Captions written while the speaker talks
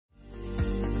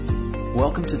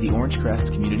Welcome to the Orange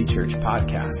Crest Community Church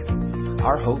podcast.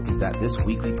 Our hope is that this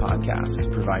weekly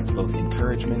podcast provides both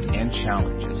encouragement and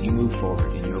challenge as you move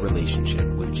forward in your relationship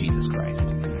with Jesus Christ.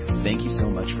 Thank you so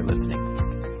much for listening.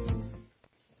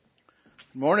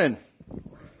 Good morning.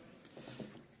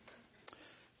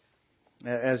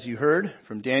 As you heard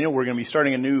from Daniel, we're going to be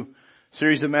starting a new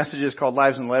series of messages called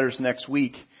Lives and Letters next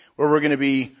week, where we're going to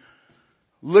be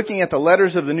looking at the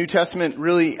letters of the New Testament,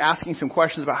 really asking some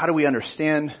questions about how do we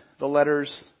understand the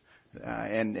letters,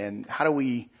 and how do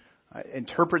we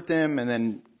interpret them, and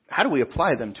then how do we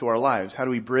apply them to our lives? How do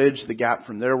we bridge the gap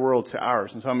from their world to ours?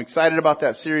 And so I'm excited about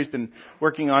that series. Been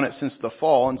working on it since the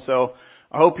fall, and so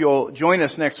I hope you'll join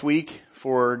us next week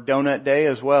for Donut Day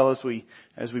as well as we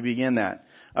begin that.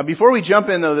 Before we jump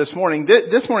in though this morning,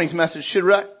 this morning's message should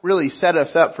really set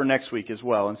us up for next week as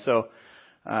well. And so,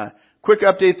 quick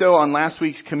update though on last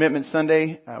week's Commitment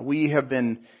Sunday. We have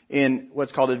been in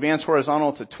what's called Advance Horizontal.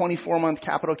 It's a 24-month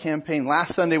capital campaign.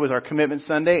 Last Sunday was our Commitment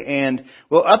Sunday, and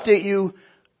we'll update you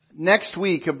next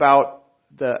week about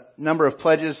the number of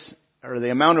pledges or the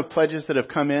amount of pledges that have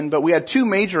come in. But we had two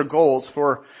major goals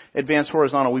for Advance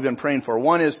Horizontal we've been praying for.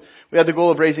 One is we had the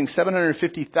goal of raising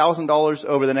 $750,000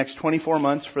 over the next 24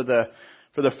 months for the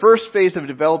first phase of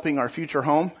developing our future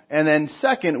home. And then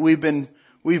second, we've been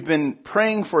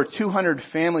praying for 200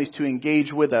 families to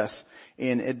engage with us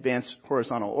in Advance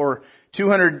Horizontal, or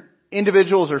 200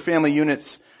 individuals or family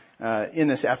units in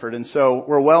this effort. And so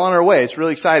we're well on our way. It's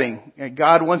really exciting.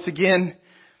 God, once again,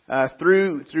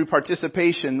 through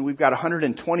participation, we've got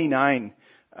 129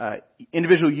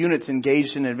 individual units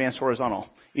engaged in Advance Horizontal.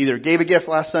 Either gave a gift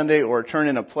last Sunday or turned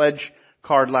in a pledge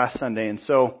card last Sunday. And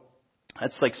so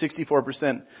that's like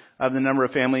 64% of the number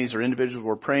of families or individuals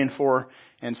we're praying for.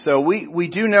 And so we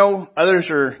do know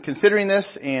others are considering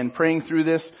this and praying through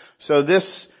this. So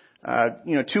this,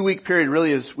 2-week period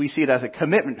really is, we see it as a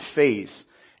commitment phase.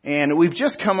 And we've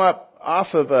just come up off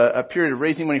of a period of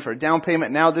raising money for a down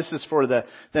payment. Now this is for the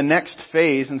next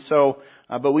phase. And so,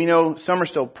 but we know some are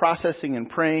still processing and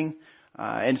praying.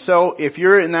 And so if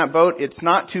you're in that boat, it's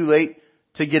not too late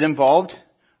to get involved.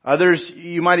 Others,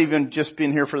 you might even just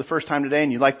been here for the first time today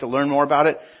and you'd like to learn more about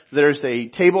it. There's a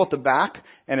table at the back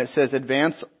and it says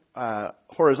Advance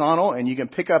Horizontal, and you can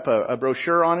pick up a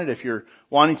brochure on it if you're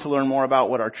wanting to learn more about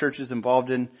what our church is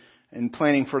involved in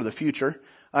planning for the future.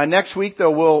 Next week though,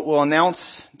 we'll announce,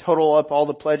 total up all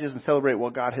the pledges and celebrate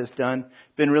what God has done.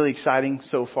 Been really exciting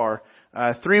so far.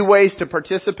 3 ways to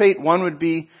participate. One would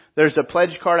be, there's a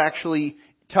pledge card actually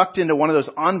tucked into one of those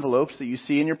envelopes that you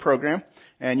see in your program.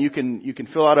 And you can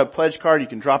fill out a pledge card. You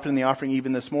can drop it in the offering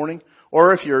even this morning.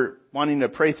 Or if you're wanting to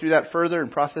pray through that further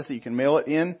and process it, you can mail it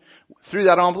in through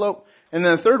that envelope. And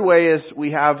then the third way is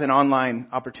we have an online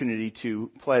opportunity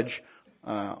to pledge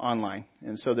online.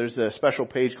 And so there's a special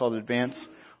page called Advance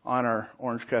on our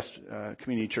Orange Crest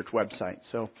Community Church website.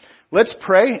 So let's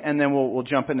pray, and then we'll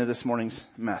jump into this morning's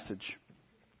message.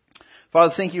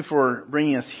 Father, thank you for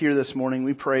bringing us here this morning.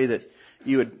 We pray that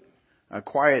you would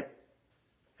quiet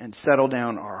and settle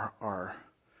down our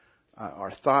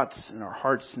thoughts and our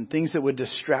hearts and things that would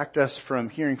distract us from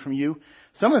hearing from you.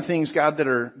 Some of the things, God, that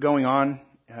are going on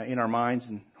in our minds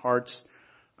and hearts,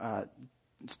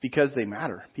 it's because they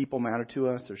matter. People matter to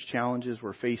us. There's challenges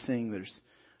we're facing. There's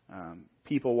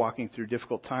people walking through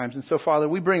difficult times. And so, Father,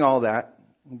 we bring all that.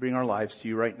 We bring our lives to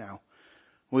you right now.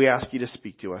 We ask you to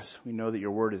speak to us. We know that your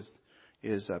word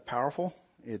is powerful.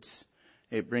 It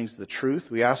brings the truth.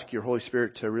 We ask your Holy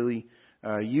Spirit to really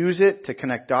use it to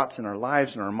connect dots in our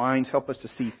lives and our minds. Help us to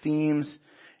see themes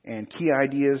and key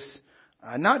ideas,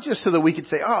 not just so that we could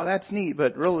say, oh, that's neat,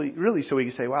 but really so we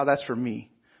can say, wow, that's for me.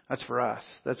 That's for us.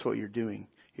 That's what you're doing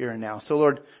here and now. So,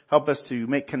 Lord, help us to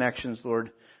make connections,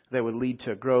 Lord, that would lead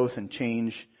to growth and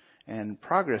change and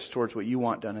progress towards what you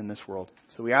want done in this world.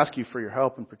 So we ask you for your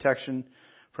help and protection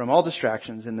from all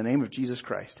distractions in the name of Jesus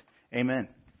Christ. Amen.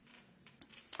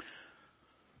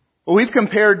 Well, we've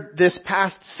compared this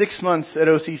past 6 months at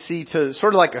OCC to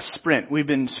sort of like a sprint. We've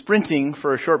been sprinting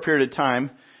for a short period of time.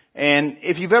 And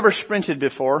if you've ever sprinted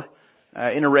before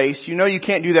in a race, you know you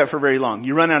can't do that for very long.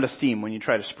 You run out of steam when you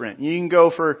try to sprint. You can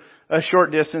go for a short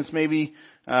distance, maybe,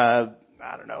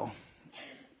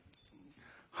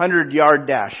 100-yard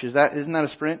dash. Isn't that a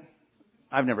sprint?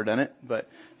 I've never done it, but,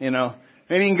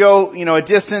 maybe you can go, a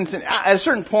distance. And at a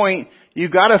certain point, you've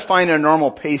got to find a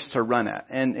normal pace to run at.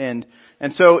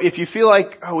 And so if you feel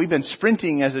like, we've been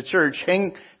sprinting as a church,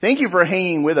 thank you for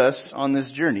hanging with us on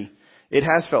this journey. It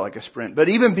has felt like a sprint. But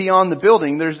even beyond the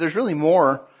building, there's really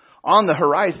more on the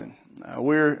horizon.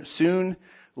 We're soon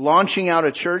launching out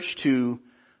a church to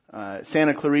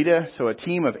Santa Clarita. So a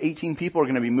team of 18 people are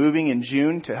going to be moving in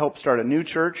June to help start a new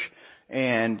church.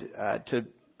 and to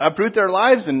uproot their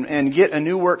lives and get a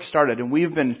new work started. And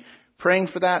we've been praying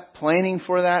for that, planning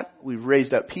for that. We've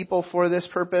raised up people for this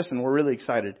purpose, and we're really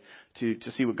excited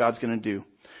to see what God's going to do.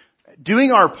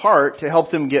 Doing our part to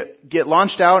help them get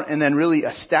launched out and then really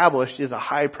established is a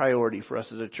high priority for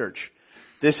us as a church.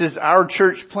 This is our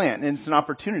church plant, and it's an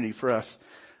opportunity for us.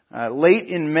 Late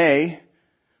in May,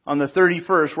 on the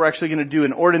 31st, we're actually going to do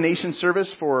an ordination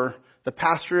service for the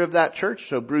pastor of that church.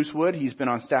 So Bruce Wood, he's been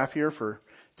on staff here for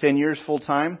 10 years full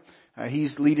time.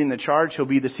 He's leading the charge. He'll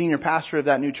be the senior pastor of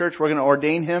that new church. We're going to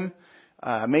ordain him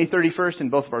May 31st in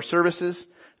both of our services.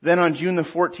 Then on June the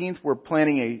 14th, we're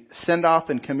planning a send-off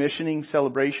and commissioning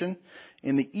celebration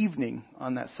in the evening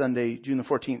on that Sunday, June the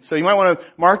 14th. So you might want to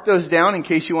mark those down in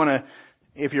case you want to,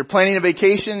 if you're planning a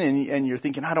vacation and you're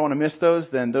thinking, I don't want to miss those,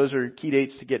 then those are key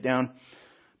dates to get down.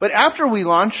 But after we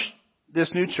launch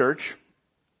this new church,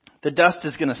 the dust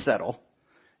is going to settle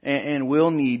and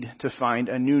we'll need to find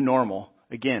a new normal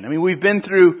again. I mean, we'll have been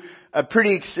through a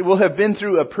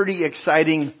pretty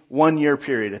exciting 1 year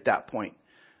period at that point.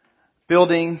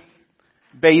 Building,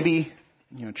 baby,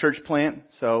 church plant.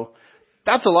 So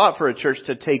that's a lot for a church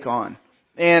to take on.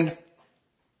 And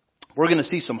we're going to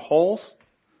see some holes.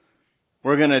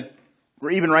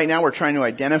 Even right now, we're trying to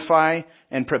identify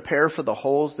and prepare for the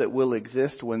holes that will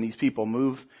exist when these people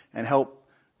move and help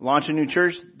launch a new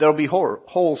church. There'll be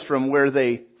holes from where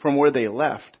they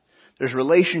left. There's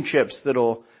relationships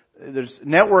there's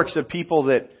networks of people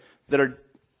that are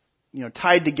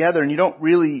tied together, and you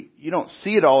don't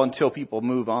see it all until people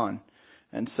move on.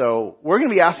 And so we're going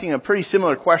to be asking a pretty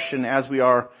similar question as we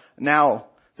are now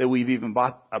that we've even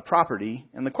bought a property.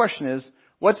 And the question is,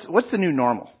 what's the new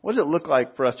normal? What does it look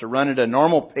like for us to run at a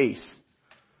normal pace?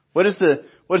 What is the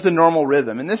normal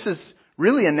rhythm? And this is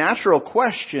really a natural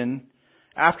question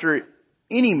after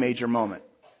any major moment,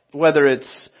 whether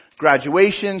it's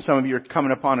graduation. Some of you are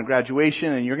coming upon a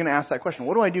graduation and you're going to ask that question.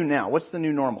 What do I do now? What's the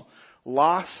new normal?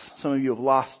 Loss. Some of you have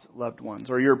lost loved ones,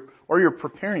 or you're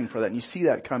preparing for that and you see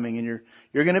that coming and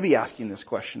you're going to be asking this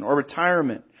question. Or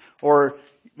retirement, or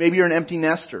maybe you're an empty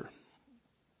nester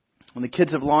when the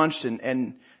kids have launched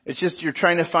and it's just you're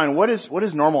trying to find what is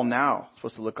normal now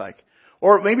supposed to look like.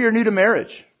 Or maybe you're new to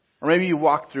marriage, or maybe you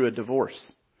walked through a divorce,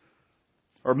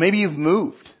 or maybe you've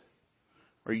moved,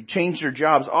 or you changed your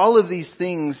jobs. All of these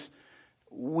things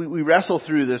we wrestle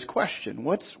through this question.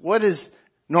 What does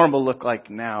normal look like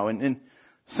now? And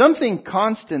something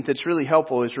constant that's really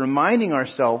helpful is reminding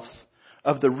ourselves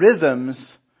of the rhythms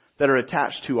that are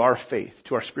attached to our faith,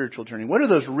 to our spiritual journey. What are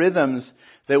those rhythms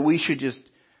that we should just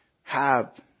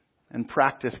have and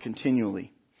practice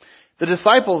continually? The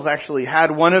disciples actually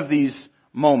had one of these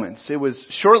moments. It was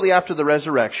shortly after the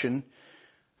resurrection,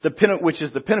 which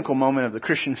is the pinnacle moment of the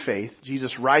Christian faith,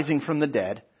 Jesus rising from the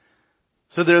dead.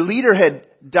 So their leader had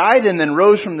died and then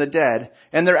rose from the dead,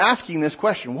 and they're asking this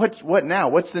question, what now?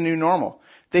 What's the new normal?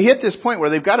 They hit this point where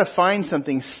they've got to find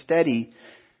something steady.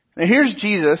 Now here's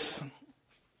Jesus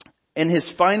in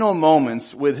his final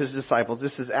moments with his disciples.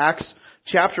 This is Acts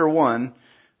chapter 1,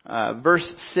 verse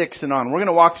 6 and on. We're going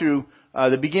to walk through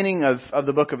the beginning of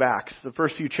the book of Acts, the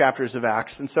first few chapters of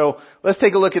Acts. And so let's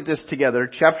take a look at this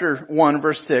together. Chapter 1,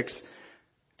 verse 6.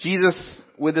 Jesus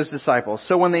with his disciples.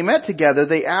 So when they met together,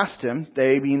 they asked him,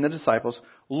 they being the disciples,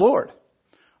 Lord,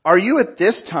 are you at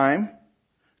this time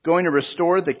going to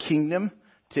restore the kingdom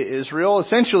to Israel?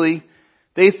 Essentially,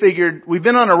 they figured we've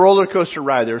been on a roller coaster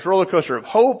ride. There's a roller coaster of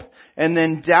hope and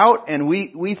then doubt, and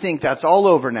we think that's all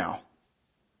over now.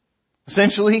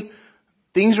 Essentially,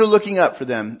 things are looking up for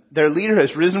them. Their leader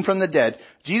has risen from the dead.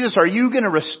 Jesus, are you going to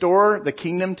restore the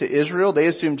kingdom to Israel? They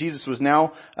assumed Jesus was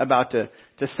now about to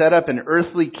set up an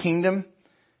earthly kingdom.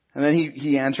 And then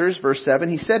he answers, verse 7,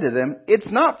 he said to them, it's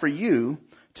not for you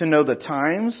to know the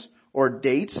times or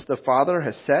dates the Father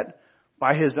has set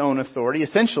by his own authority.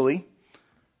 Essentially,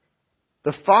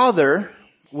 the Father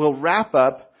will wrap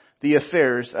up the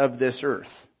affairs of this earth.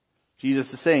 Jesus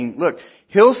is saying, look,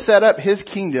 he'll set up his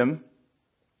kingdom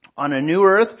on a new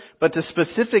earth, but the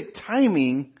specific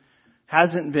timing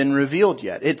hasn't been revealed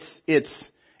yet.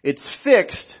 It's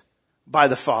fixed by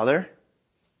the Father.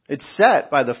 It's set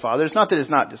by the Father. It's not that it's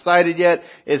not decided yet.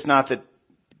 It's not that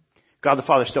God the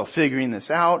Father is still figuring this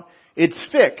out. It's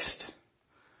fixed,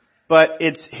 but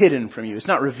it's hidden from you. It's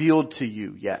not revealed to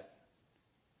you yet.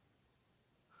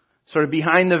 Sort of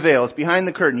behind the veil. It's behind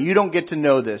the curtain. You don't get to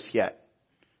know this yet.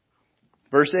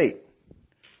 Verse 8.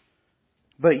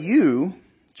 But you,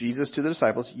 Jesus to the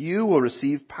disciples, you will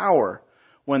receive power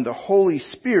when the Holy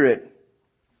Spirit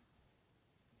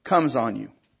comes on you.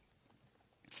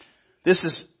 This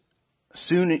is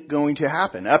soon going to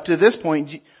happen. Up to this point,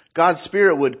 God's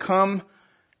Spirit would come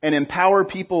and empower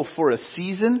people for a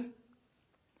season,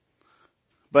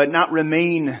 but not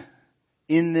remain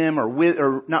in them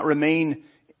or not remain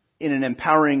in an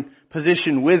empowering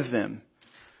position with them.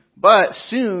 But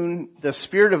soon the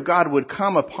Spirit of God would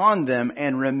come upon them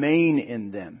and remain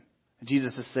in them.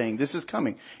 Jesus is saying, this is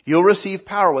coming. You'll receive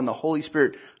power when the Holy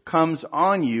Spirit comes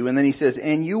on you. And then he says,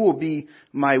 and you will be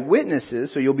my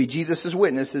witnesses. So you'll be Jesus'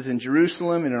 witnesses in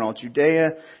Jerusalem and in all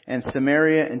Judea and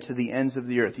Samaria and to the ends of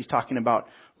the earth. He's talking about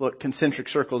concentric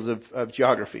circles of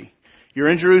geography. You're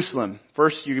in Jerusalem.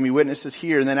 First, you're going to be witnesses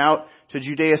here, and then out to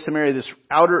Judea, Samaria. This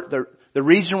the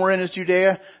region we're in is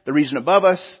Judea. The region above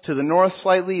us, to the north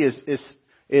slightly,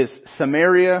 is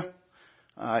Samaria.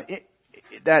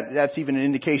 That's even an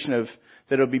indication of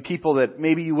that it'll be people that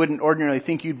maybe you wouldn't ordinarily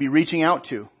think you'd be reaching out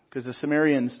to, because the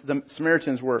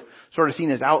Samaritans were sort of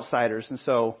seen as outsiders, and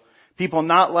so people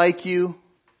not like you.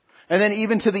 And then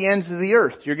even to the ends of the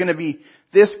earth, you're going to be,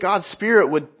 this God's Spirit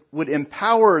would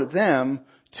empower them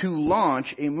to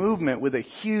launch a movement with a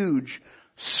huge,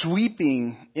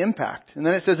 sweeping impact. And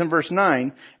then it says in verse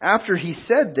 9, after he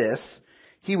said this,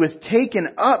 he was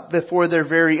taken up before their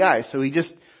very eyes. So he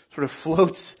just sort of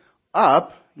floats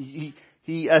up.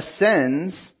 He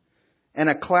ascends, and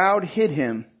a cloud hid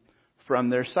him from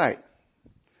their sight.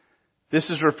 This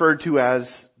is referred to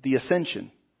as the ascension,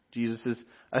 Jesus'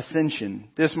 ascension.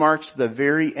 This marks the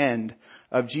very end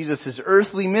of Jesus'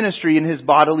 earthly ministry in his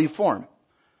bodily form.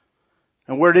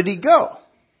 And where did he go?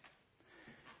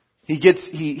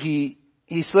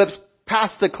 He slips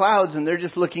past the clouds, and they're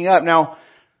just looking up. Now,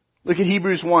 look at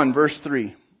Hebrews 1, verse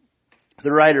 3.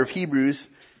 The writer of Hebrews,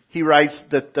 he writes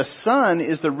that the Son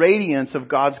is the radiance of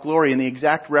God's glory and the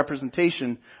exact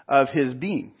representation of his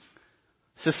being,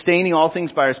 sustaining all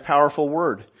things by his powerful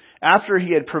word. After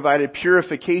he had provided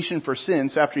purification for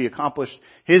sins, after he accomplished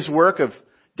his work of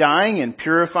dying and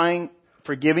purifying,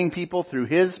 forgiving people through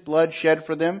his blood shed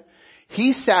for them,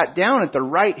 he sat down at the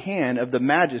right hand of the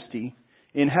majesty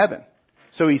in heaven.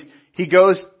 So he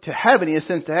goes to heaven, he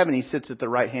ascends to heaven, he sits at the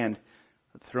right hand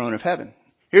of the throne of heaven.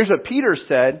 Here's what Peter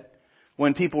said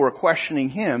when people were questioning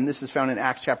him. This is found in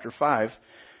Acts chapter 5.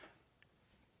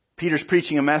 Peter's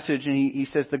preaching a message, and he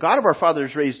says, the God of our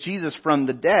fathers raised Jesus from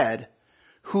the dead,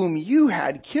 whom you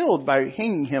had killed by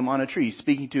hanging him on a tree.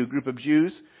 Speaking to a group of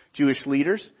Jewish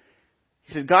leaders.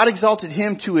 He said, God exalted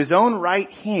him to his own right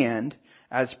hand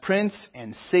as Prince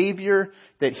and Savior,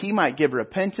 that he might give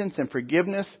repentance and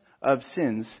forgiveness of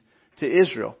sins to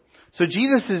Israel. So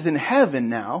Jesus is in heaven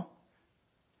now.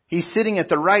 He's sitting at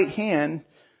the right hand.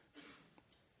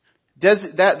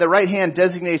 The right hand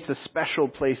designates the special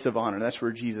place of honor. That's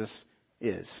where Jesus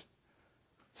is.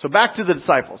 So back to the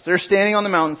disciples. They're standing on the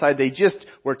mountainside. They just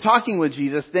were talking with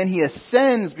Jesus. Then he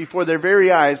ascends before their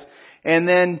very eyes. And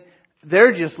then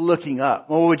they're just looking up.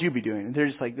 Well, what would you be doing? And they're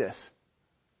just like this.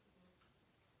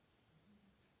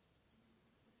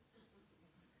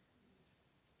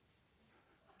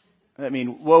 I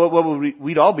mean, what would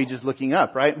we'd all be just looking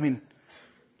up, right? I mean,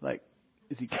 like,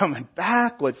 is he coming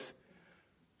back? So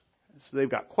they've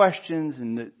got questions.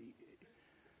 And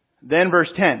then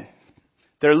verse 10.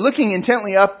 They're looking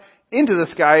intently up into the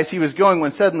sky as he was going,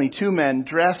 when suddenly two men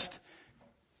dressed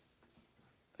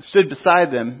stood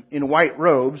beside them in white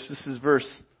robes. This is verse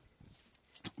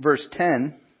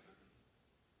 10.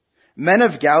 Men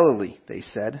of Galilee, they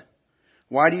said,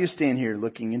 why do you stand here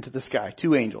looking into the sky?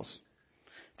 Two angels.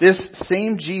 This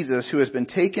same Jesus who has been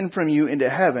taken from you into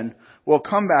heaven will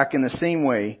come back in the same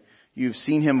way you've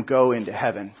seen him go into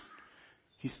heaven.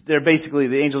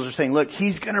 The angels are saying, look,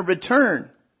 he's going to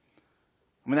return.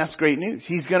 I mean, that's great news.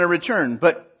 He's going to return,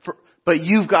 but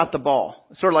you've got the ball.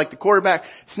 It's sort of like the quarterback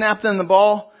snapped them the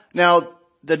ball. Now,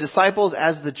 the disciples,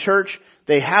 as the church,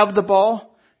 they have the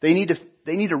ball. They need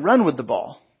to run with the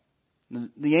ball.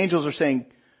 The angels are saying,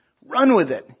 run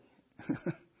with it.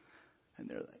 And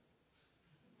they're like,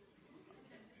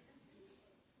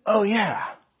 oh yeah.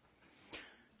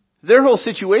 Their whole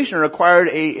situation required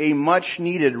a much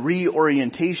needed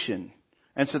reorientation.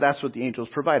 And so that's what the angels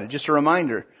provided. Just a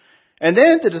reminder. And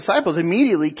then the disciples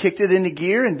immediately kicked it into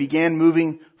gear and began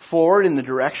moving forward in the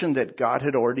direction that God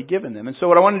had already given them. And so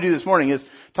what I want to do this morning is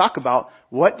talk about,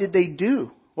 what did they do?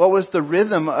 What was the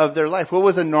rhythm of their life? What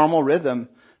was a normal rhythm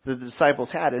that the disciples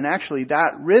had? And actually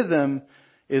that rhythm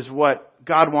is what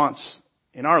God wants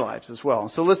in our lives as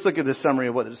well. So let's look at the summary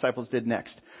of what the disciples did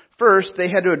next. First, they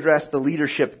had to address the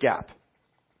leadership gap.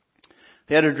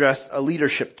 They had to address a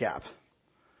leadership gap.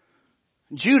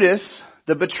 Judas,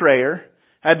 the betrayer,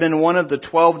 had been one of the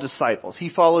 12 disciples. He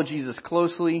followed Jesus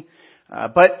closely,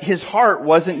 but his heart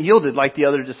wasn't yielded like the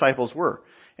other disciples were.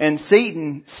 And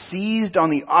Satan seized on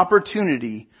the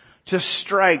opportunity to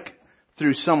strike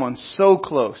through someone so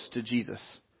close to Jesus.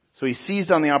 So he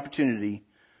seized on the opportunity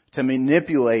to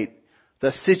manipulate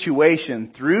the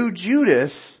situation through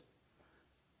Judas,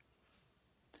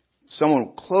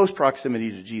 someone close proximity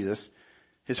to Jesus.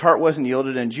 His heart wasn't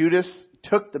yielded, and Judas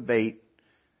took the bait.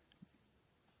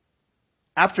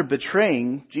 After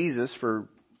betraying Jesus for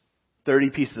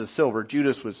 30 pieces of silver,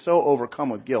 Judas was so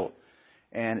overcome with guilt.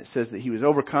 And it says that he was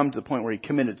overcome to the point where he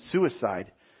committed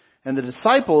suicide. And the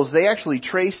disciples, they actually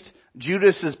traced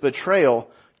Judas's betrayal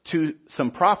to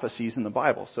some prophecies in the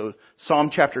Bible. So Psalm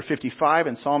chapter 55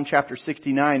 and Psalm chapter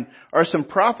 69 are some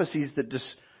prophecies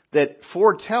that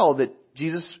foretell that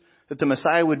that the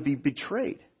Messiah would be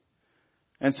betrayed.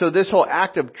 And so this whole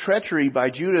act of treachery by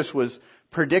Judas was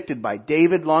predicted by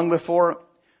David long before.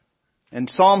 And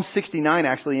Psalm 69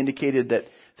 actually indicated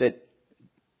that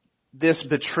this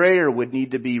betrayer would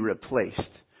need to be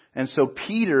replaced. And so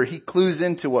Peter, he clues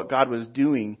into what God was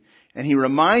doing, and he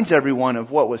reminds everyone of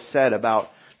what was said about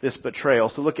this betrayal.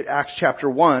 So look at Acts chapter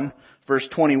 1, verse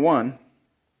 21.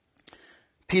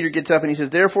 Peter gets up and he says,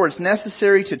 "Therefore it's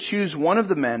necessary to choose one of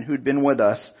the men who'd been with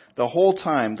us the whole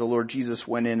time the Lord Jesus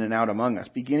went in and out among us,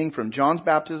 beginning from John's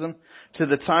baptism to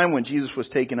the time when Jesus was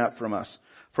taken up from us.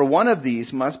 For one of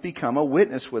these must become a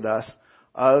witness with us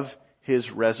of his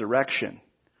resurrection."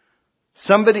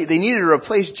 They needed to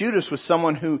replace Judas with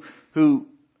someone who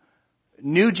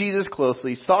knew Jesus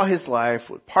closely, saw his life,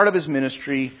 was part of his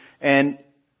ministry, and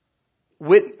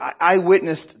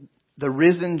eyewitnessed the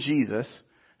risen Jesus.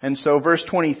 And so verse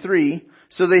 23,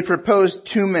 so they proposed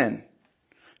two men.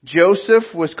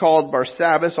 Joseph was called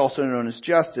Barsabbas, also known as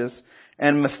Justus,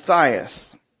 and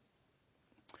Matthias.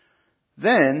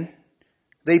 Then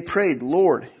they prayed,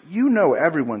 "Lord, you know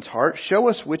everyone's heart. Show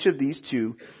us which of these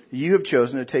two you have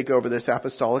chosen to take over this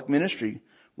apostolic ministry,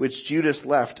 which Judas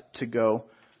left to go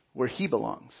where he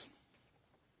belongs."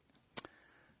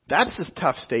 That's a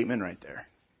tough statement right there.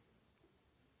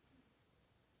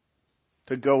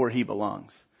 To go where he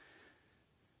belongs.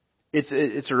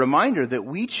 It's a reminder that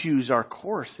we choose our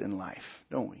course in life,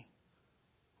 don't we?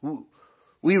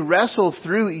 We wrestle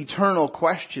through eternal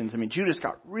questions. I mean, Judas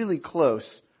got really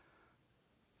close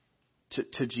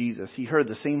to Jesus. He heard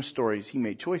the same stories. He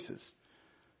made choices.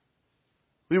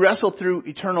 We wrestle through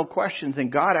eternal questions, and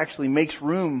God actually makes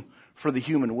room for the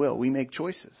human will. We make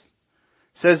choices.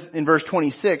 It says in verse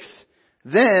 26,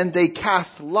 then they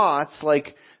cast lots.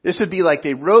 This would be like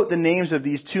they wrote the names of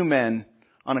these two men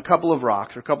on a couple of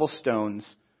rocks or a couple of stones,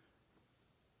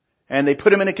 and they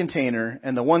put them in a container,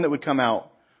 and the one that would come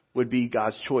out would be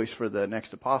God's choice for the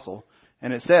next apostle.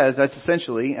 And it says, that's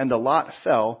essentially, and the lot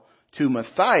fell to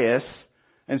Matthias,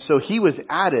 and so he was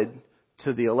added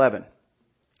to the 11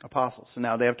 apostles. So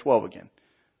now they have 12 again.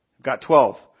 Got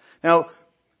 12. Now,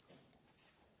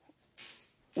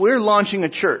 we're launching a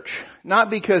church,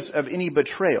 not because of any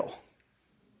betrayal.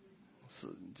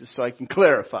 Just so I can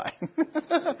clarify.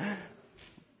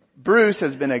 Bruce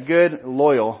has been a good,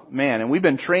 loyal man, and we've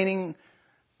been training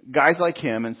guys like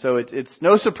him, and so it's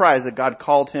no surprise that God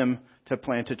called him to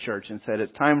plant a church and said,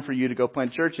 it's time for you to go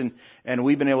plant a church, and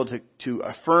we've been able to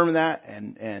affirm that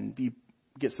and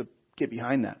get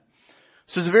behind that.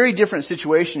 So it's a very different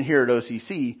situation here at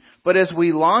OCC, but as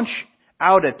we launch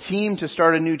out a team to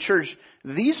start a new church,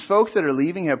 these folks that are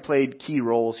leaving have played key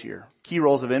roles here, key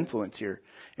roles of influence here.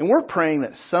 And we're praying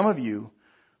that some of you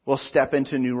will step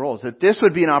into new roles, that this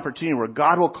would be an opportunity where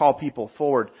God will call people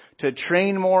forward to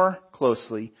train more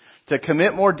closely, to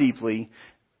commit more deeply,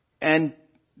 and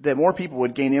that more people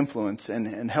would gain influence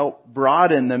and help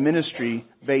broaden the ministry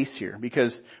base here,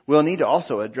 because we'll need to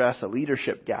also address a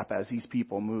leadership gap as these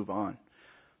people move on.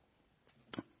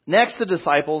 Next, the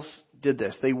disciples did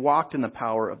this. They walked in the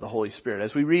power of the Holy Spirit.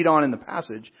 As we read on in the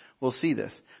passage, we'll see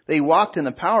this. They walked in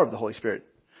the power of the Holy Spirit.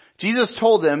 Jesus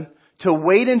told them to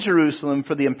wait in Jerusalem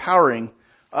for the empowering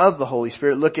of the Holy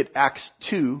Spirit. Look at Acts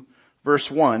 2, verse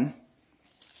 1.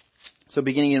 So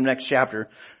beginning in the next chapter,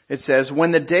 it says,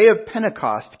 when the day of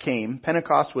Pentecost came,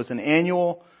 Pentecost was an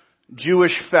annual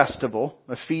Jewish festival,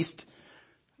 a feast.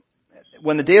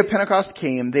 When the day of Pentecost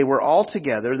came, they were all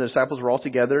together, the disciples were all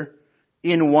together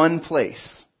in one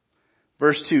place.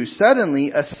 Verse 2,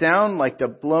 suddenly a sound like the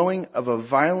blowing of a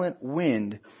violent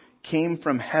wind came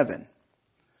from heaven.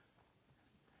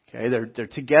 Okay, they're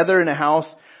together in a house.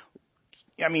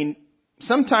 I mean,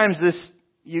 sometimes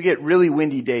you get really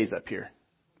windy days up here.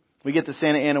 We get the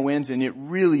Santa Ana winds, and it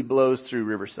really blows through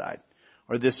Riverside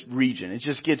or this region. It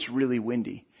just gets really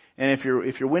windy. And if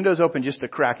your window's open just a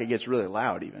crack, it gets really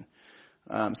loud even.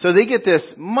 So they get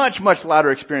this much, much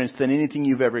louder experience than anything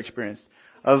you've ever experienced.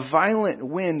 A violent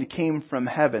wind came from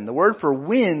heaven. The word for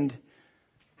wind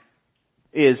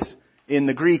in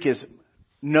the Greek is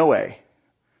noe.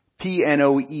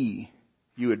 P-N-O-E.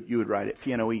 You would write it,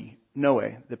 P-N-O-E. Noe.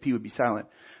 The P would be silent.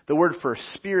 The word for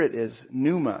spirit is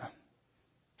pneuma.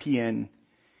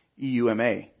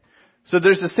 P-N-E-U-M-A. So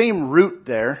there's the same root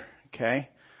there, okay?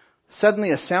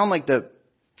 Suddenly a sound like the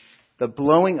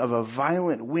blowing of a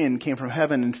violent wind came from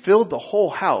heaven and filled the whole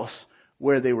house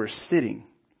where they were sitting.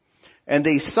 And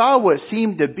they saw what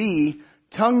seemed to be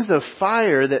tongues of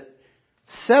fire that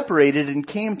separated and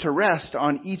came to rest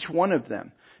on each one of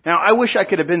them. Now, I wish I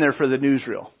could have been there for the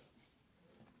newsreel.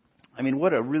 I mean,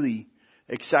 what a really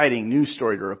exciting news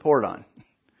story to report on.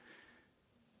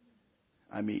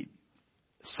 I mean,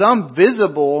 some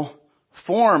visible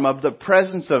form of the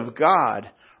presence of God,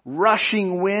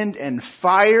 rushing wind and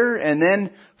fire, and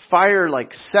then fire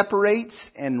like separates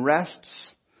and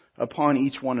rests upon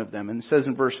each one of them. And it says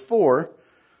in verse 4,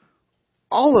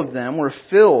 all of them were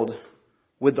filled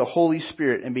with the Holy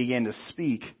Spirit and began to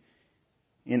speak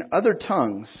in other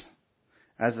tongues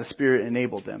as the Spirit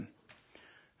enabled them.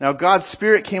 Now God's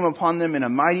Spirit came upon them in a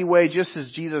mighty way, just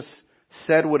as Jesus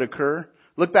said would occur.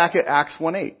 Look back at Acts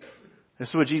 1:8. This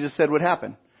is what Jesus said would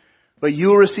happen. But you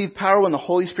will receive power when the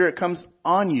Holy Spirit comes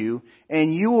on you,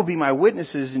 and you will be my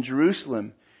witnesses in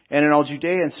Jerusalem and in all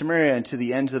Judea and Samaria and to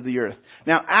the ends of the earth.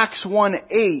 Now Acts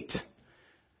 1:8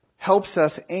 helps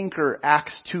us anchor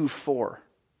Acts 2:4.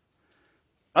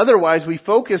 Otherwise, we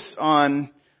focus on,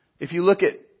 if you look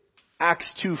at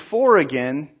Acts 2:4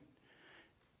 again,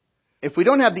 if we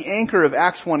don't have the anchor of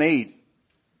Acts 1:8,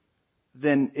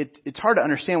 then it's hard to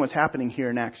understand what's happening here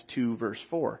in Acts 2 verse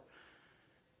 4.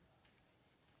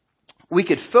 We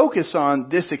could focus on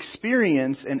this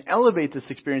experience and elevate this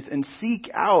experience and seek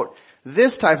out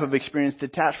this type of experience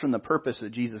detached from the purpose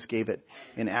that Jesus gave it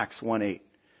in Acts 1:8.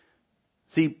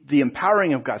 See, the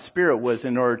empowering of God's Spirit was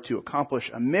in order to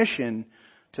accomplish a mission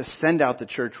to send out the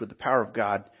church with the power of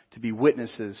God to be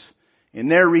witnesses in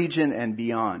their region and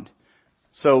beyond.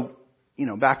 So,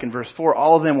 back in verse 4,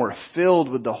 all of them were filled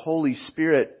with the Holy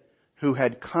Spirit who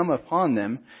had come upon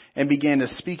them and began to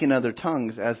speak in other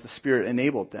tongues as the Spirit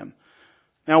enabled them.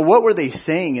 Now, what were they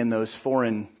saying in those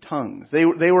foreign tongues?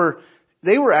 They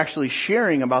were actually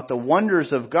sharing about the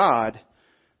wonders of God.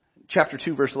 Chapter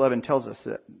 2, verse 11 tells us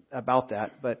about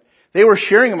that. But they were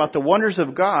sharing about the wonders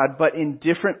of God, but in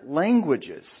different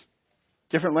languages.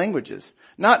 Different languages.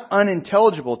 Not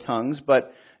unintelligible tongues,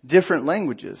 but different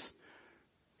languages.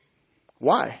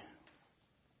 Why?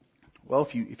 Well,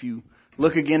 if you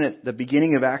look again at the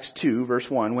beginning of Acts 2, verse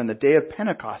 1, when the day of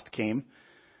Pentecost came,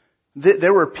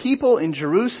 there were people in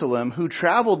Jerusalem who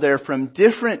traveled there from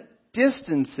different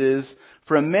distances,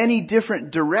 from many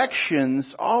different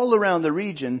directions, all around the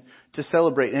region to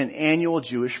celebrate an annual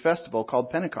Jewish festival called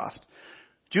Pentecost.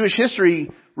 Jewish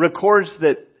history records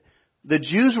that the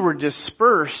Jews were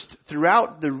dispersed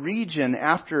throughout the region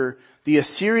after the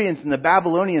Assyrians and the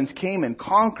Babylonians came and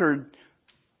conquered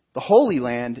the Holy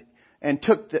Land and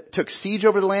took siege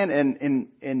over the land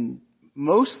and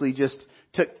mostly just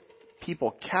took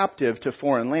people captive to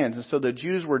foreign lands. And so the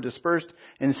Jews were dispersed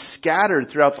and scattered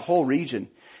throughout the whole region.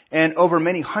 And over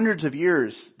many hundreds of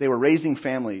years, they were raising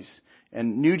families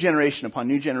and new generation upon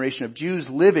new generation of Jews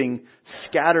living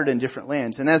scattered in different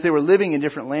lands. And as they were living in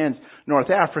different lands, North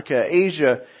Africa,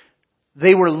 Asia,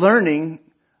 they were learning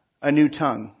a new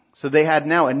tongue. So they had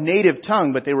now a native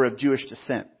tongue, but they were of Jewish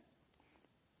descent.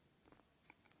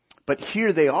 But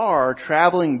here they are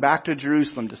traveling back to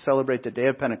Jerusalem to celebrate the day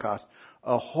of Pentecost,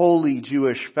 a holy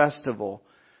Jewish festival.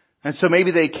 And so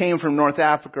maybe they came from North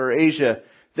Africa or Asia.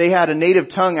 They had a native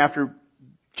tongue after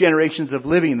generations of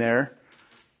living there.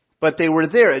 But they were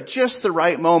there at just the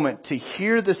right moment to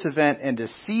hear this event and to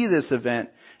see this event.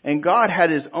 And God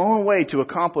had His own way to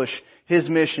accomplish His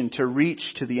mission to reach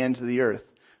to the ends of the earth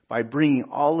by bringing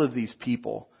all of these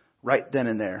people right then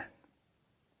and there.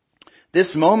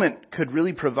 This moment could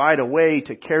really provide a way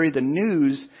to carry the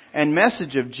news and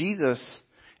message of Jesus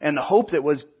and the hope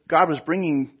that God was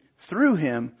bringing through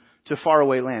Him to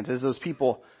faraway lands, as those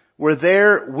people were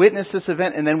there, witnessed this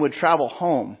event, and then would travel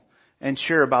home and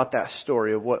share about that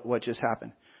story of what just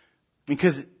happened.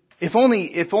 Because if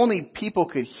only people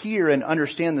could hear and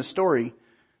understand the story,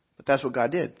 but that's what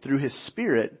God did. Through His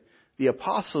Spirit, the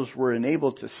apostles were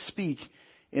enabled to speak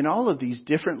in all of these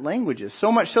different languages.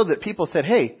 So much so that people said,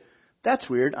 hey, that's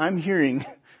weird. I'm hearing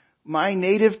my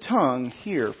native tongue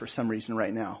here for some reason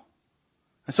right now.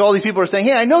 And so all these people are saying,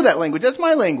 hey, I know that language. That's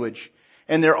my language.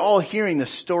 And they're all hearing the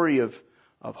story of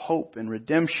hope and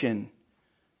redemption,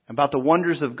 about the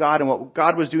wonders of God and what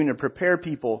God was doing to prepare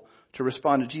people to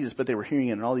respond to Jesus. But they were hearing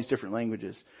it in all these different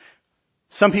languages.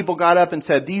 Some people got up and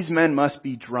said, these men must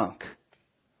be drunk.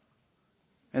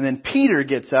 And then Peter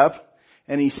gets up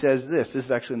and he says this. This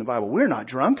is actually in the Bible. We're not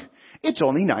drunk. It's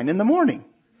only 9 a.m.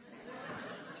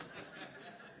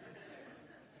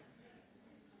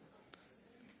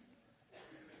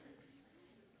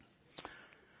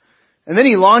 And then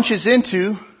he launches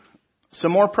into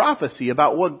some more prophecy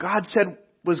about what God said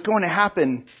was going to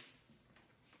happen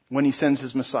when he sends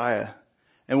his Messiah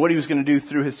and what he was going to do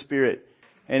through his Spirit.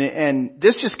 And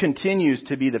this just continues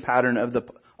to be the pattern of the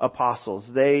apostles.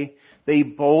 They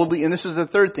boldly, and this is the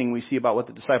third thing we see about what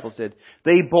the disciples did.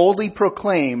 They boldly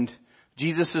proclaimed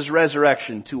Jesus'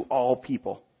 resurrection to all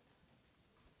people.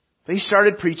 They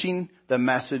started preaching the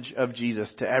message of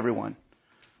Jesus to everyone.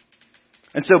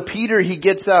 And so Peter, he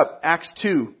gets up, Acts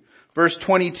 2, verse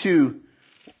 22.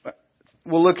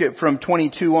 We'll look at from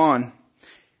 22 on.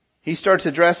 He starts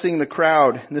addressing the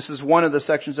crowd. This is one of the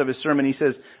sections of his sermon. He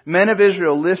says, "Men of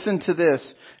Israel, listen to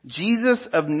this. Jesus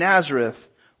of Nazareth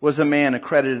was a man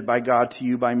accredited by God to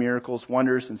you by miracles,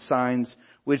 wonders, and signs,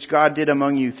 which God did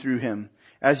among you through him.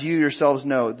 As you yourselves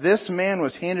know, this man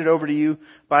was handed over to you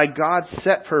by God's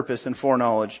set purpose and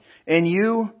foreknowledge. And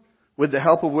you, with the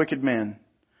help of wicked men,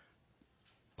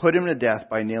 put him to death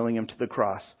by nailing him to the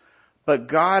cross. But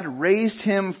God raised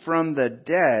him from the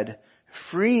dead,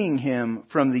 freeing him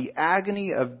from the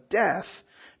agony of death,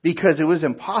 because it was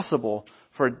impossible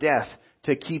for death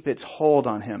to keep its hold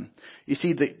on him." You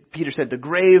see, Peter said the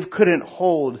grave couldn't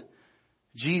hold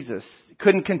Jesus,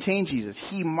 couldn't contain Jesus.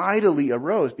 He mightily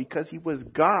arose because he was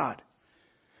God.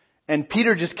 And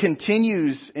Peter just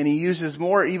continues, and he uses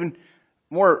even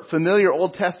more familiar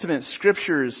Old Testament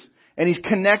scriptures, and he's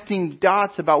connecting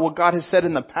dots about what God has said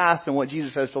in the past and what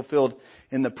Jesus has fulfilled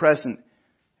in the present.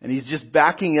 And he's just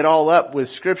backing it all up with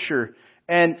scripture.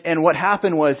 And what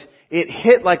happened was it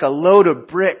hit like a load of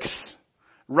bricks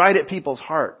right at people's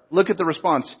heart. Look at the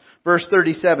response. Verse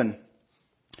 37.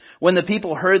 "When the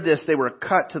people heard this, they were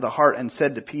cut to the heart and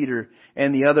said to Peter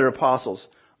and the other apostles,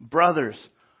 'Brothers,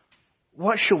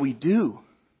 what shall we do?'"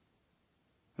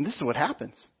 And this is what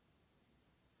happens.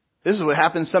 This is what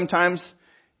happens sometimes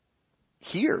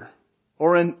here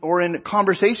or in a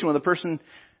conversation with a person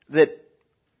that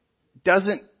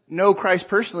doesn't know Christ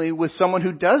personally with someone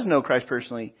who does know Christ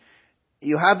personally.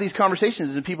 You have these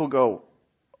conversations and people go,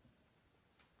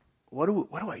 what do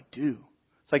I do?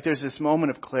 It's like there's this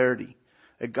moment of clarity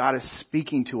that God is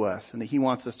speaking to us and that he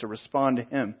wants us to respond to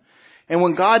him. And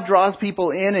when God draws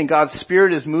people in and God's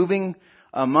Spirit is moving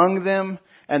among them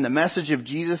and the message of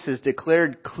Jesus is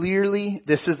declared clearly,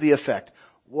 this is the effect.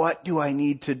 What do I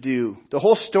need to do? The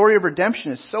whole story of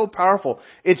redemption is so powerful.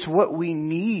 It's what we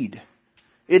need.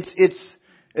 It's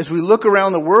as we look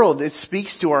around the world, it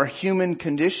speaks to our human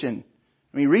condition.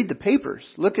 I mean, read the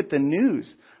papers, look at the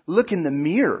news, look in the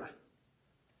mirror.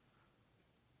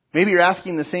 Maybe you're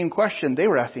asking the same question they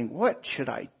were asking. What should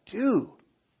I do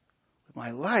with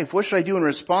my life? What should I do in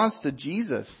response to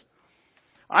Jesus?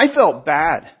 I felt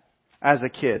bad as a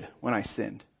kid when I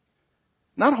sinned.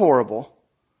 Not horrible,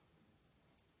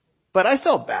 but I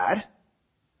felt bad.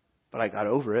 But I got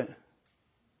over it.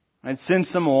 I'd sin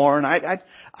some more, and I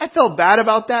felt bad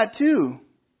about that too.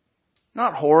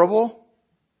 Not horrible.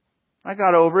 I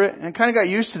got over it and kind of got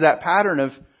used to that pattern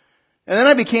of, and then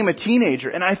I became a teenager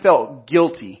and I felt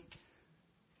guilty.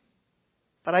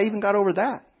 But I even got over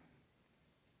that.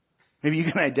 Maybe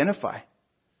you can identify.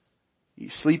 You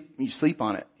sleep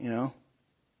on it, you know.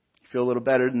 You feel a little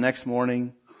better the next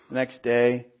morning, the next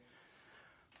day.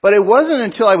 But it wasn't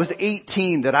until I was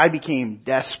 18 that I became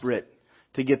desperate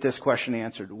to get this question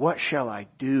answered. What shall I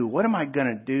do? What am I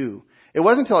going to do? It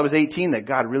wasn't until I was 18 that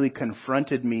God really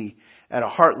confronted me at a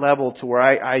heart level to where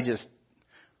I just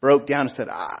broke down and said,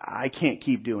 I can't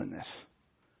keep doing this.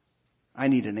 I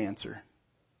need an answer.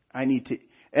 I need to,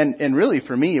 and really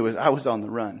for me, I was on the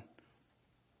run.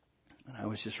 And I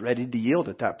was just ready to yield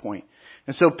at that point.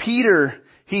 And so Peter,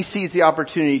 he sees the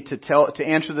opportunity to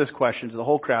answer this question to the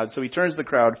whole crowd. So he turns to the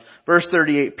crowd. Verse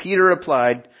 38, Peter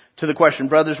replied to the question,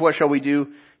 "Brothers, what shall we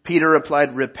do?" Peter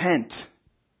replied, "Repent,"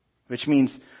 which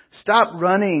means stop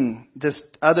running this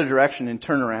other direction and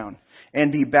turn around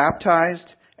and be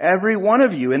baptized, every one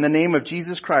of you, in the name of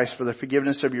Jesus Christ for the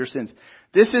forgiveness of your sins.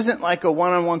 This isn't like a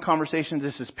one-on-one conversation.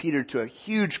 This is Peter to a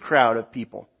huge crowd of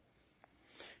people.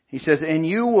 He says, "And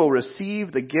you will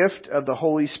receive the gift of the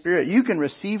Holy Spirit." You can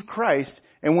receive Christ,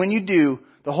 and when you do,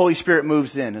 the Holy Spirit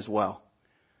moves in as well.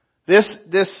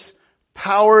 This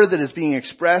power that is being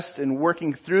expressed and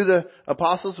working through the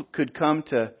apostles could come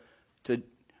to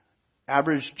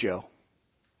average Joe.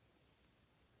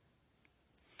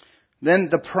 Then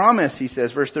the promise, he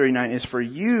says, verse 39, is for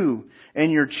you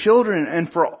and your children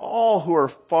and for all who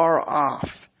are far off,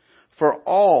 for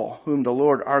all whom the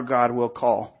Lord our God will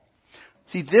call.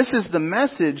 See, this is the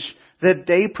message that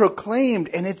they proclaimed,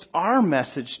 and it's our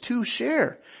message to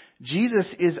share.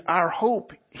 Jesus is our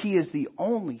hope. He is the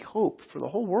only hope for the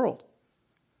whole world.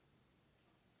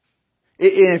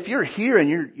 If you're here and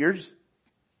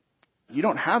you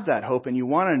don't have that hope and you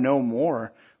want to know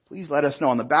more, please let us know.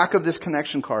 On the back of this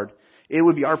connection card, it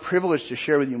would be our privilege to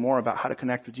share with you more about how to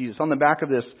connect with Jesus. On the back of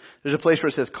this, there's a place where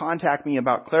it says, contact me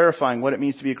about clarifying what it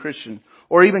means to be a Christian,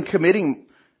 or even committing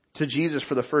to Jesus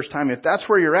for the first time. If that's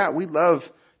where you're at, we'd love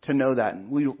to know that, and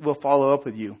we'll follow up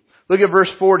with you. Look at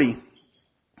verse 40.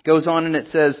 It goes on and it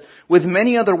says, with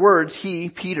many other words, he,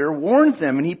 Peter, warned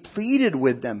them and he pleaded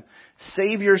with them,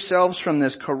 save yourselves from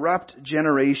this corrupt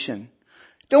generation.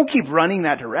 Don't keep running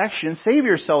that direction. Save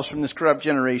yourselves from this corrupt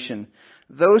generation.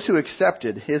 Those who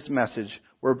accepted his message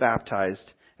were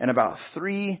baptized, and about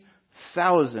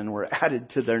 3,000 were added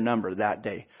to their number that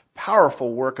day.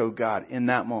 Powerful work of God in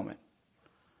that moment.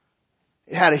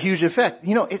 It had a huge effect.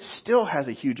 It still has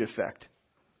a huge effect.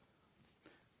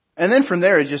 And then from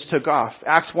there, it just took off.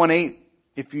 Acts 1:8,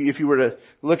 if you were to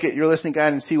look at your listening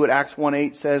guide and see what Acts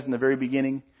 1:8 says in the very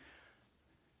beginning,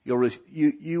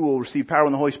 you will receive power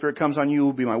when the Holy Spirit comes on you. You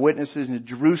will be my witnesses in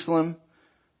Jerusalem.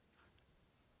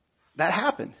 That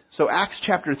happened. So Acts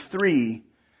chapter 3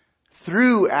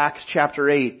 through Acts chapter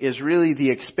 8 is really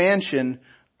the expansion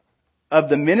of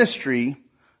the ministry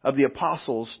of the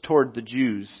apostles toward the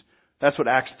Jews. That's what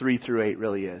Acts 3 through 8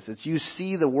 really is. It's you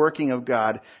see the working of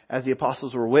God as the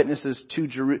apostles were witnesses to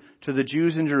the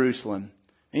Jews in Jerusalem.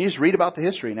 And you just read about the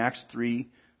history in Acts 3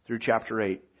 through chapter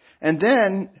 8. And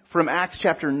then from Acts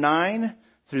chapter 9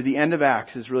 through the end of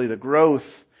Acts is really the growth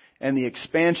and the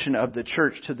expansion of the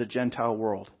church to the Gentile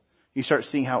world. You start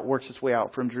seeing how it works its way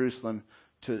out from Jerusalem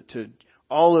to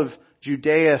all of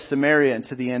Judea, Samaria, and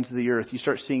to the ends of the earth. You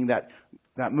start seeing that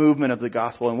movement of the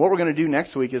gospel. And what we're going to do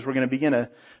next week is we're going to begin a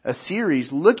series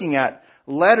looking at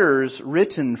letters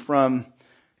written from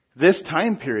this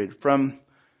time period, from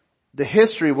the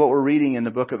history of what we're reading in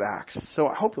the book of Acts. So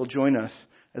I hope you'll join us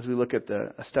as we look at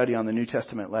a study on the New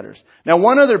Testament letters. Now,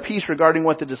 one other piece regarding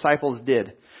what the disciples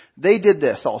did. They did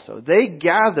this also. They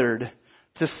gathered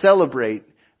to celebrate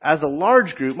as a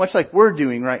large group, much like we're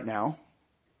doing right now.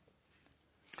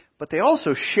 But they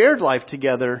also shared life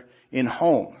together in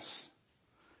homes.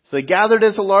 So they gathered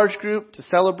as a large group to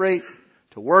celebrate,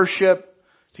 to worship,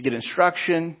 to get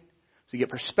instruction, to get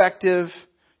perspective,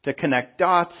 to connect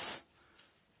dots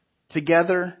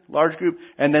together, large group,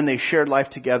 and then they shared life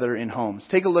together in homes.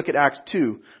 Take a look at Acts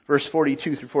 2, verse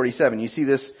 42 through 47. You see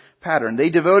this pattern. They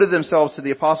devoted themselves to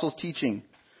the apostles' teaching.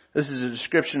 This is a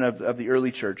description of the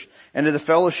early church. And to the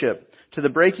fellowship, to the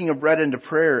breaking of bread and to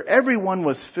prayer. Everyone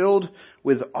was filled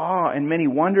with awe, and many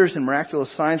wonders and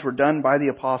miraculous signs were done by the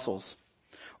apostles.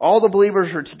 All the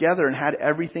believers were together and had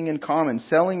everything in common,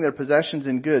 selling their possessions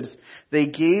and goods. They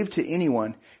gave to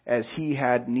anyone as he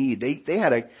had need. They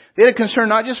had a concern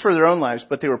not just for their own lives,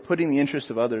 but they were putting the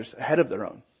interests of others ahead of their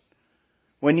own.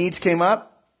 When needs came up,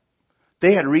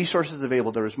 they had resources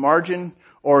available. There was margin,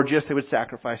 or just they would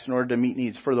sacrifice in order to meet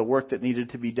needs for the work that needed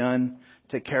to be done,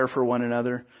 to care for one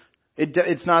another.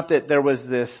 It's not that there was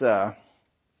this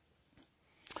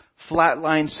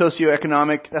flatline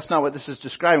socioeconomic. That's not what this is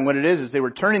describing. What it is they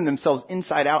were turning themselves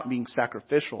inside out and being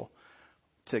sacrificial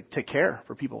to care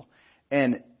for people.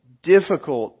 And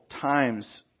difficult times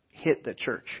hit the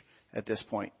church at this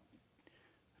point.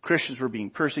 Christians were being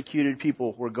persecuted.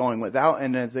 People were going without.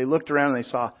 And as they looked around and they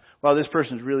saw, wow, this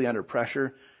person's really under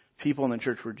pressure, people in the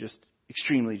church were just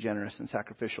extremely generous and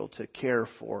sacrificial to care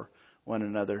for one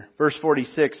another. Verse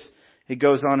 46, it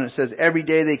goes on and it says, every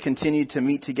day they continued to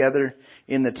meet together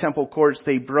in the temple courts.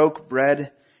 They broke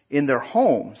bread in their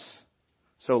homes.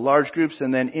 So large groups,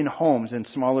 and then in homes in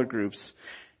smaller groups.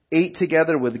 Ate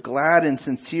together with glad and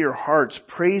sincere hearts,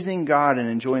 praising God and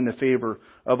enjoying the favor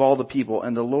of all the people.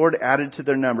 And the Lord added to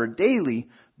their number daily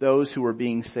those who were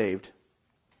being saved.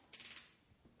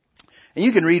 And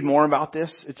you can read more about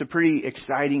this. It's a pretty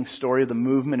exciting story of the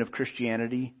movement of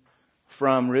Christianity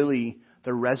from really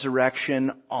the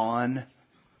resurrection on.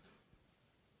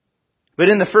 But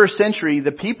in the first century,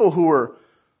 the people who were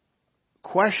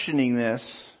questioning this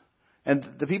and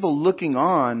the people looking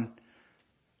on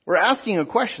were asking a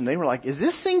question. They were like, is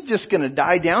this thing just going to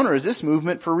die down, or is this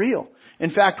movement for real?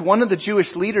 In fact, one of the Jewish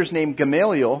leaders named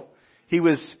Gamaliel, he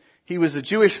was a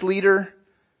Jewish leader,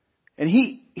 and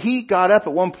he got up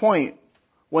at one point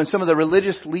when some of the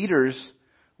religious leaders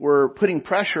were putting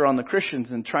pressure on the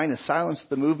Christians and trying to silence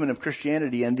the movement of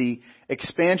Christianity and the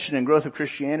expansion and growth of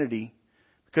Christianity,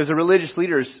 because the religious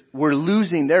leaders were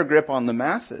losing their grip on the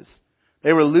masses.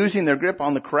 They were losing their grip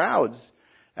on the crowds,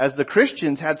 as the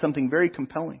Christians had something very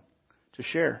compelling to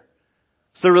share.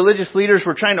 So religious leaders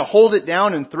were trying to hold it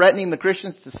down and threatening the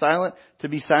Christians to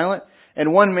be silent.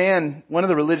 And one of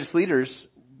the religious leaders,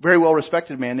 very well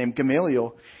respected man named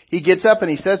Gamaliel, he gets up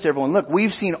and he says to everyone, look,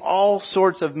 we've seen all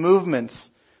sorts of movements.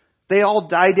 They all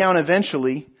die down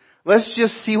eventually. Let's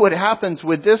just see what happens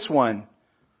with this one.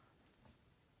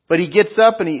 But he gets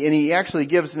up and he actually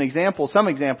gives some examples.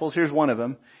 Here's one of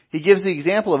them. He gives the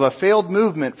example of a failed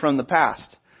movement from the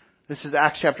past. This is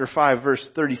Acts chapter 5, verse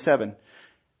 37.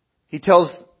 He tells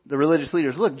the religious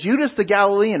leaders, look, Judas the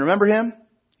Galilean, remember him?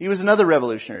 He was another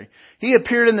revolutionary. He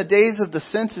appeared in the days of the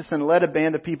census and led a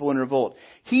band of people in revolt.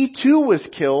 He too was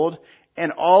killed,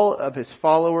 and all of his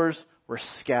followers were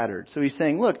scattered. So he's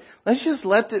saying, look, let's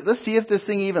see if this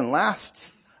thing even lasts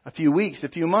a few weeks, a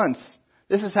few months.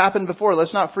 This has happened before.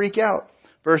 Let's not freak out.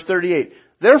 Verse 38.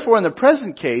 Therefore, in the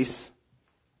present case,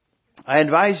 I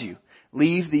advise you,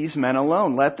 leave these men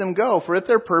alone. Let them go. For if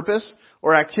their purpose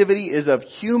or activity is of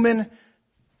human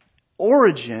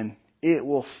origin, it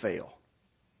will fail.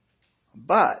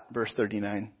 But, verse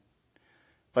 39,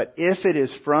 but if it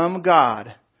is from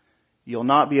God, you'll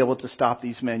not be able to stop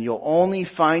these men. You'll only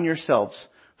find yourselves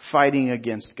fighting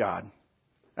against God.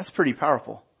 That's pretty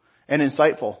powerful and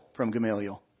insightful from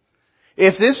Gamaliel.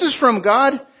 If this is from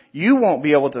God, you won't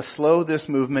be able to slow this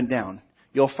movement down.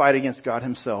 You'll fight against God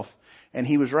himself. And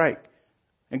he was right.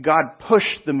 And God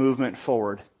pushed the movement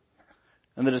forward.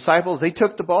 And the disciples, they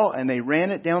took the ball and they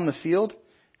ran it down the field.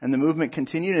 And the movement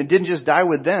continued. And it didn't just die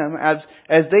with them. As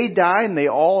they died, and they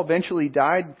all eventually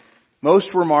died, most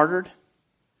were martyred.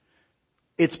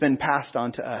 It's been passed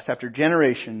on to us. After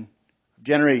generation,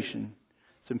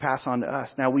 it's been passed on to us.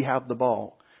 Now we have the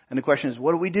ball. And the question is,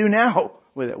 what do we do now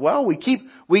with it? Well, we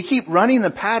keep running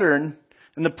the pattern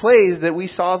and the plays that we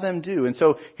saw them do. And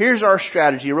so here's our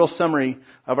strategy, a real summary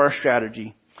of our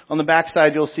strategy. On the back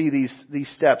side, you'll see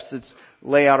these steps that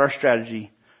lay out our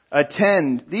strategy.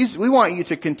 Attend. We want you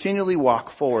to continually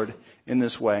walk forward in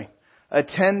this way.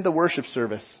 Attend the worship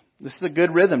service. This is a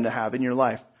good rhythm to have in your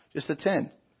life. Just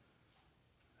attend.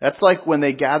 That's like when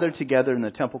they gather together in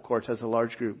the temple courts as a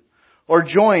large group. Or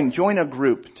join a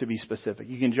group, to be specific.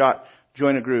 You can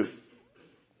join a group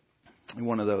in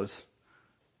one of those.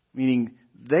 Meaning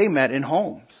they met in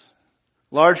homes.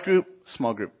 Large group,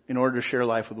 small group, in order to share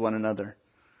life with one another.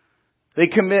 They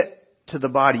commit to the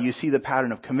body. You see the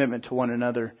pattern of commitment to one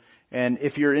another. And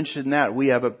if you're interested in that, we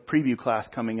have a preview class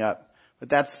coming up. But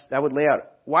that would lay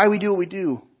out why we do what we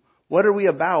do. What are we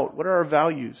about? What are our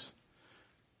values?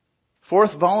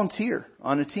 Fourth, volunteer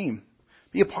on a team.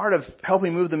 Be a part of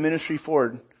helping move the ministry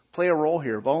forward. Play a role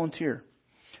here. Volunteer.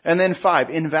 And then 5,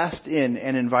 invest in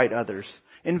and invite others.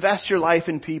 Invest your life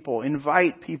in people.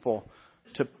 Invite people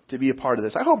to be a part of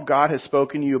this. I hope God has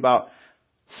spoken to you about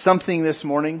something this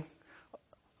morning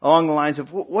along the lines of,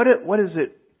 what is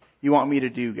it you want me to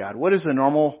do, God? What is the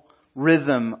normal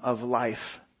rhythm of life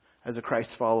as a Christ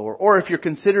follower? Or if you're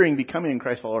considering becoming a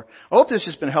Christ follower, I hope this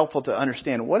has been helpful to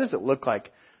understand what does it look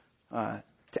like to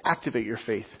activate your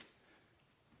faith.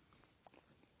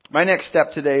 My next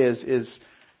step today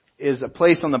is a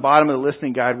place on the bottom of the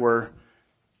listening guide where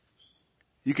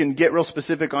you can get real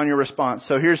specific on your response.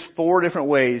 So here's 4 different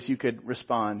ways you could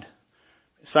respond.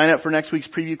 Sign up for next week's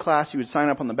preview class. You would sign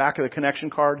up on the back of the connection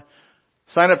card.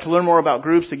 Sign up to learn more about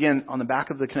groups, again, on the back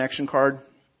of the connection card.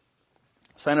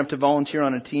 Sign up to volunteer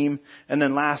on a team. And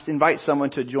then last, invite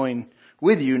someone to join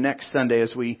with you next Sunday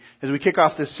as we kick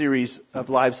off this series of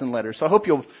Lives and Letters. So I hope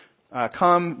you'll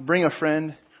come, bring a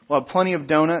friend. We'll have plenty of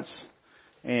donuts,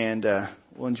 and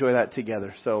we'll enjoy that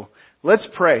together. So let's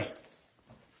pray.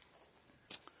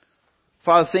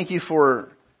 Father, thank you for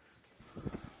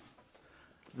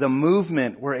the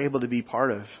movement we're able to be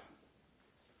part of.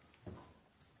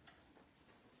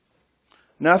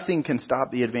 Nothing can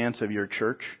stop the advance of your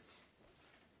church.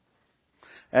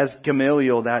 As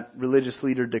Gamaliel, that religious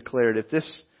leader, declared, if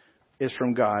this is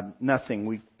from God, nothing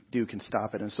we do can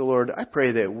stop it. And so, Lord, I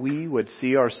pray that we would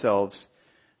see ourselves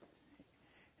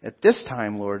at this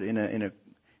time, Lord, in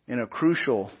a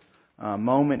crucial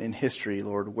moment in history,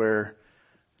 Lord, where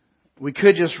we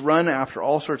could just run after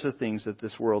all sorts of things that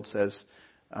this world says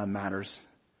matters.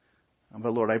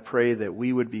 But Lord, I pray that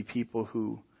we would be people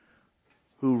who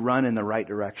run in the right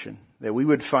direction, that we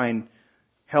would find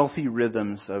healthy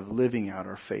rhythms of living out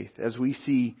our faith. As we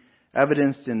see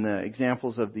evidenced in the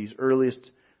examples of these earliest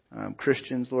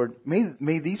Christians, Lord,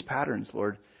 may these patterns,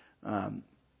 Lord,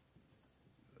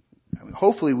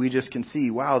 hopefully we just can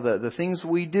see, wow, the things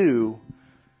we do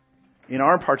in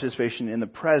our participation in the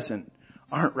present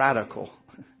aren't radical.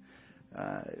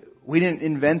 We didn't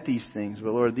invent these things,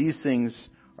 but Lord, these things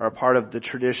are a part of the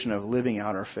tradition of living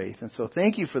out our faith. And so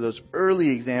thank you for those early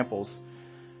examples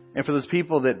And for those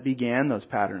people that began those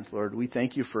patterns, Lord, we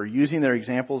thank you for using their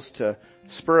examples to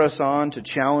spur us on, to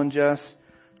challenge us.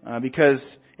 Because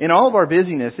in all of our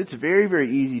busyness, it's very,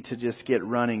 very easy to just get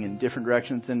running in different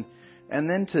directions and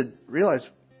then to realize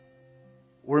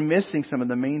we're missing some of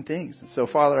the main things. And so,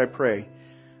 Father, I pray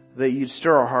that you'd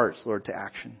stir our hearts, Lord, to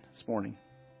action this morning.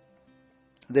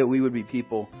 That we would be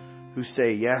people who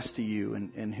say yes to you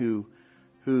and who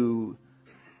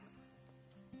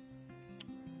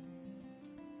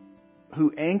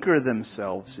anchor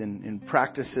themselves in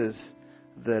practices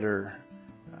that are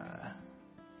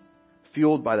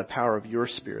fueled by the power of your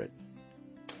Spirit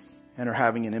and are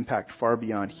having an impact far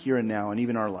beyond here and now and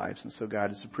even our lives. And so,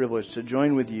 God, it's a privilege to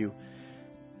join with you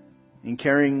in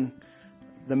carrying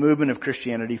the movement of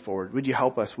Christianity forward. Would you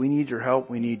help us? We need your help.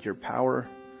 We need your power.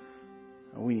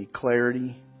 We need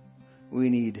clarity. We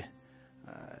need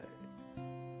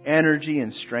energy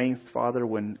and strength, Father,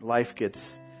 when life gets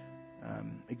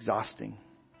exhausting.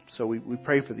 So we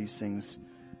pray for these things.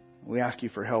 We ask you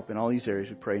for help in all these areas.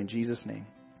 We pray in Jesus' name.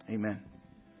 Amen.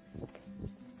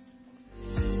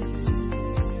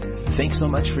 Thanks so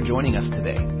much for joining us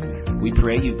today. We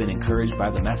pray you've been encouraged by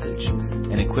the message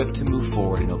and equipped to move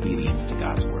forward in obedience to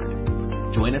God's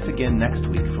Word. Join us again next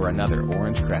week for another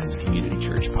Orange Crest Community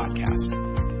Church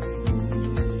podcast.